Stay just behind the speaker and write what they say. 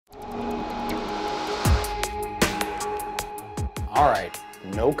All right,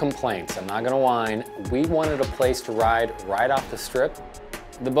 no complaints, I'm not gonna whine. We wanted a place to ride right off the strip.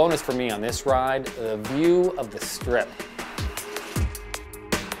 The bonus for me on this ride, the view of the strip.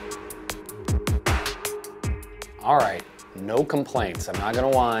 All right, no complaints, I'm not gonna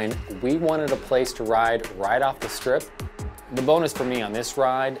whine. We wanted a place to ride right off the strip. The bonus for me on this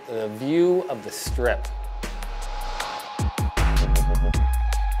ride, the view of the strip.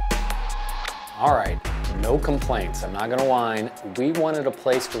 All right, no complaints, I'm not gonna whine. We wanted a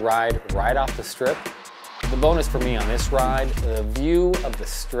place to ride right off the strip. The bonus for me on this ride, the view of the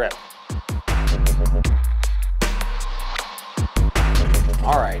strip.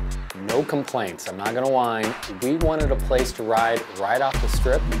 All right, no complaints, I'm not gonna whine. We wanted a place to ride right off the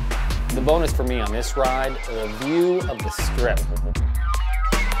strip. The bonus for me on this ride, the view of the strip.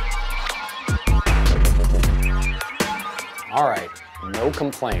 All right, no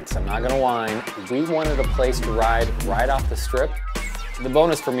complaints, I'm not gonna whine. We wanted a place to ride right off the strip. The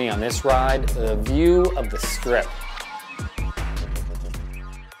bonus for me on this ride, the view of the strip.